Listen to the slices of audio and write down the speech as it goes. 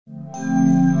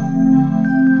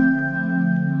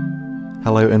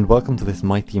Hello and welcome to this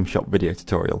My Theme Shop video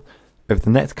tutorial. Over the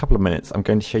next couple of minutes I'm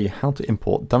going to show you how to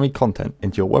import dummy content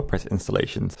into your WordPress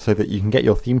installations so that you can get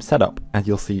your theme set up, as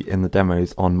you'll see in the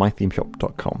demos on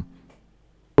mythemeshop.com.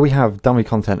 We have dummy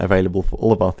content available for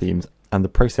all of our themes, and the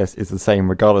process is the same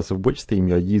regardless of which theme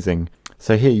you're using.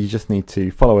 So here you just need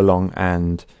to follow along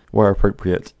and, where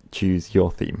appropriate, choose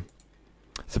your theme.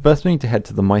 So first we need to head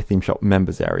to the My Theme Shop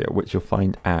members area, which you'll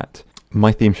find at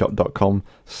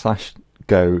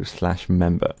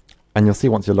mythemeshop.com/go/member. And you'll see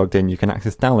once you're logged in you can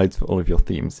access downloads for all of your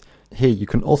themes. Here you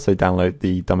can also download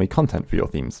the dummy content for your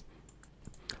themes.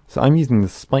 So I'm using the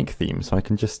Spike theme, so I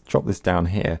can just drop this down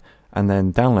here and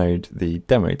then download the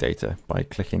demo data by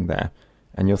clicking there,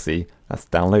 and you'll see that's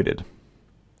downloaded.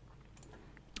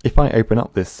 If I open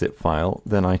up this zip file,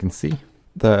 then I can see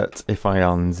that if I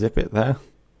unzip it there,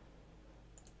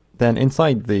 then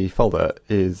inside the folder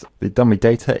is the dummy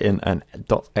data in an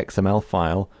 .xml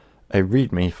file, a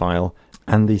readme file,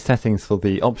 and the settings for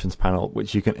the options panel,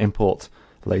 which you can import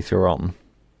later on.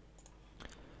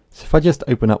 So if I just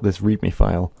open up this readme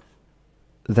file,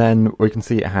 then we can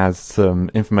see it has some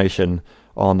information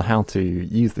on how to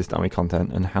use this dummy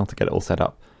content and how to get it all set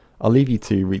up. I'll leave you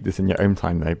to read this in your own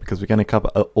time though, because we're going to cover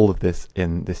all of this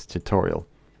in this tutorial.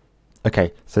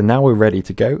 Okay, so now we're ready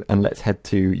to go, and let's head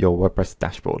to your WordPress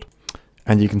dashboard.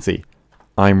 And you can see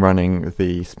I'm running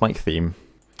the Spike theme,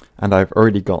 and I've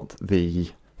already got the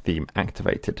theme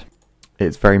activated.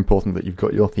 It's very important that you've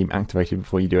got your theme activated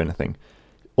before you do anything.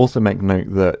 Also make note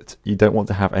that you don't want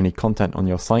to have any content on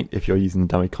your site if you're using the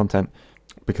dummy content,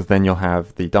 because then you'll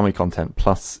have the dummy content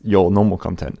plus your normal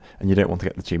content, and you don't want to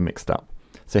get the two mixed up.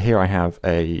 So here I have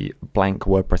a blank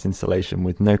WordPress installation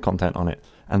with no content on it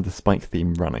and the Spike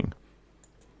theme running.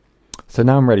 So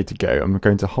now I'm ready to go. I'm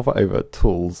going to hover over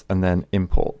Tools and then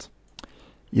Import.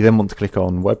 You then want to click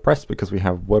on WordPress because we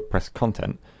have WordPress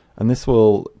content, and this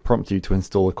will prompt you to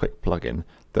install a quick plugin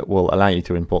that will allow you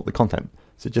to import the content.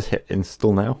 So just hit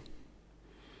Install Now,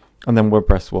 and then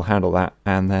WordPress will handle that,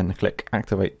 and then click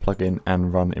Activate Plugin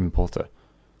and Run Importer.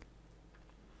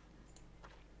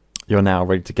 You're now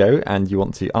ready to go, and you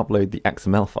want to upload the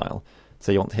XML file.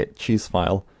 So you want to hit Choose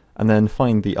File, and then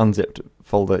find the unzipped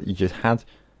folder you just had.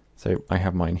 So I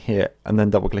have mine here, and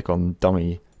then double click on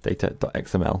dummy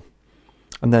data.xml,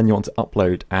 and then you want to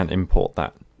upload and import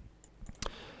that.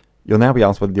 You'll now be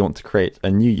asked whether you want to create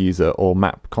a new user or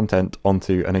map content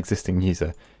onto an existing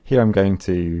user. Here I'm going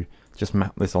to just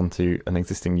map this onto an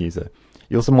existing user.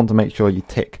 You also want to make sure you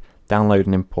tick download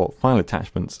and import file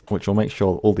attachments, which will make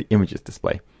sure all the images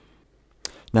display.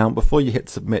 Now before you hit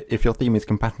submit, if your theme is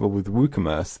compatible with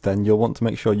WooCommerce, then you'll want to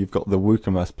make sure you've got the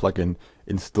WooCommerce plugin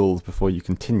installed before you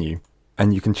continue.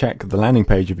 And you can check the landing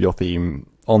page of your theme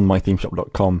on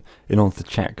mythemeshop.com in order to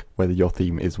check whether your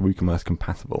theme is WooCommerce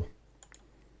compatible.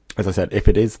 As I said, if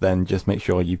it is, then just make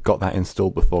sure you've got that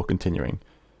installed before continuing.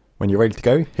 When you're ready to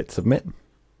go, hit submit.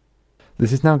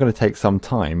 This is now going to take some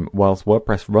time whilst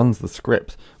WordPress runs the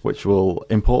script, which will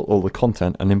import all the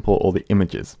content and import all the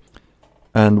images.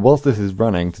 And whilst this is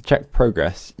running, to check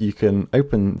progress, you can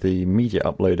open the media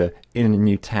uploader in a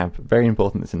new tab. Very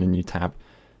important, it's in a new tab.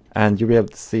 And you'll be able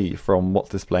to see from what's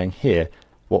displaying here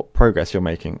what progress you're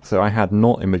making. So I had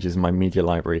 0 images in my media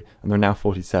library, and there are now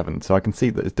 47. So I can see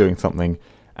that it's doing something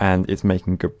and it's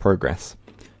making good progress.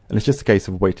 And it's just a case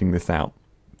of waiting this out.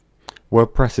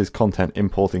 WordPress's content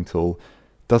importing tool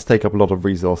does take up a lot of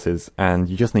resources, and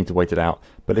you just need to wait it out.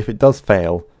 But if it does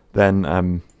fail,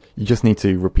 then you just need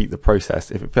to repeat the process.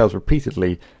 If it fails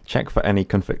repeatedly, check for any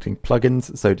conflicting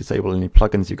plugins, so disable any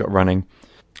plugins you've got running.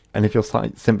 And if your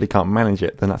site simply can't manage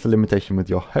it, then that's a limitation with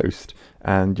your host,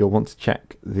 and you'll want to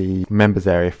check the members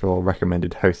area for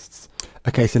recommended hosts.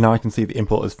 Okay, so now I can see the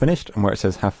import is finished, and where it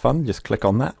says have fun, just click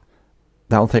on that.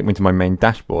 That'll take me to my main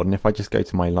dashboard, and if I just go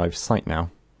to my live site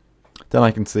now, then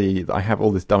I can see that I have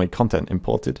all this dummy content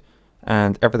imported,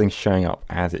 and everything's showing up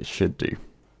as it should do.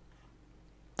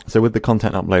 So with the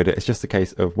content uploader, it's just a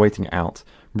case of waiting out,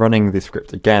 running the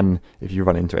script again if you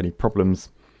run into any problems,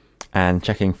 and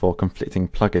checking for conflicting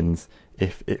plugins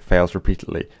if it fails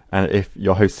repeatedly. And if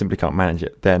your host simply can't manage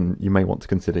it, then you may want to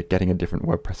consider getting a different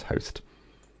WordPress host.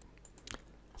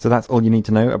 So that's all you need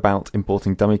to know about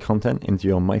importing dummy content into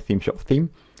your My Theme Shop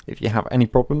theme. If you have any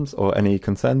problems or any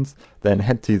concerns, then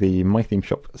head to the My Theme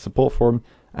Shop support forum,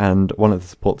 and one of the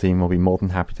support team will be more than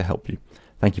happy to help you.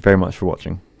 Thank you very much for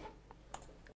watching.